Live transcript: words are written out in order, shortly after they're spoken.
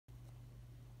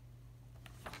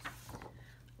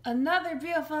Another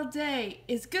beautiful day.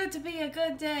 It's good to be a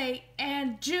good day.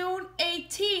 And June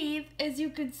 18th, as you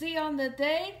can see on the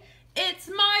date, it's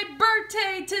my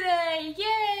birthday today.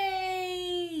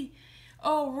 Yay!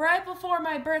 Oh, right before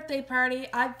my birthday party,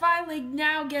 I finally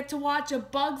now get to watch A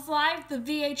Bug's Life, the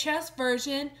VHS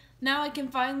version. Now I can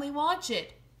finally watch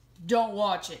it. Don't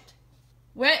watch it.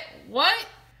 Wait, what?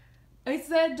 I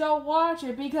said don't watch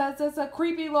it because there's a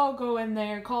creepy logo in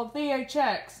there called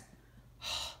THX.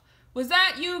 Was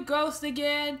that you, Ghost,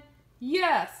 again?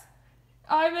 Yes.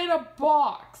 I'm in a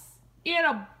box. In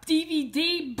a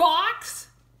DVD box?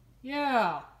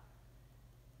 Yeah.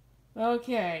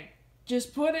 Okay.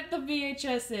 Just put the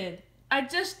VHS in. I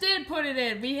just did put it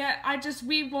in. I just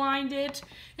rewind it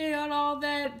and all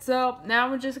that. So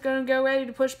now we're just gonna go ready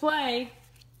to push play.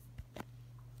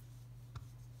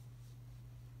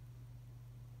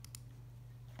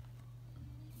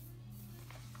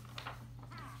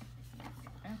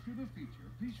 After the feature,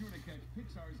 be sure to catch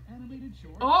Pixar's animated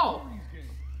short Oh! Game.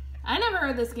 I never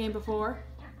heard this game before.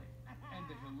 And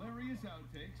the hilarious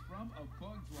outtakes from A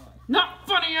Bug's Life. Not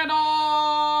funny at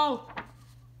all!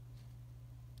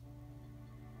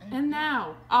 And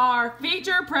now, our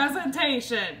feature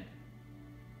presentation.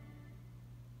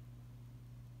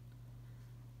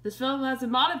 This film has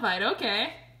been modified,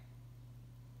 okay.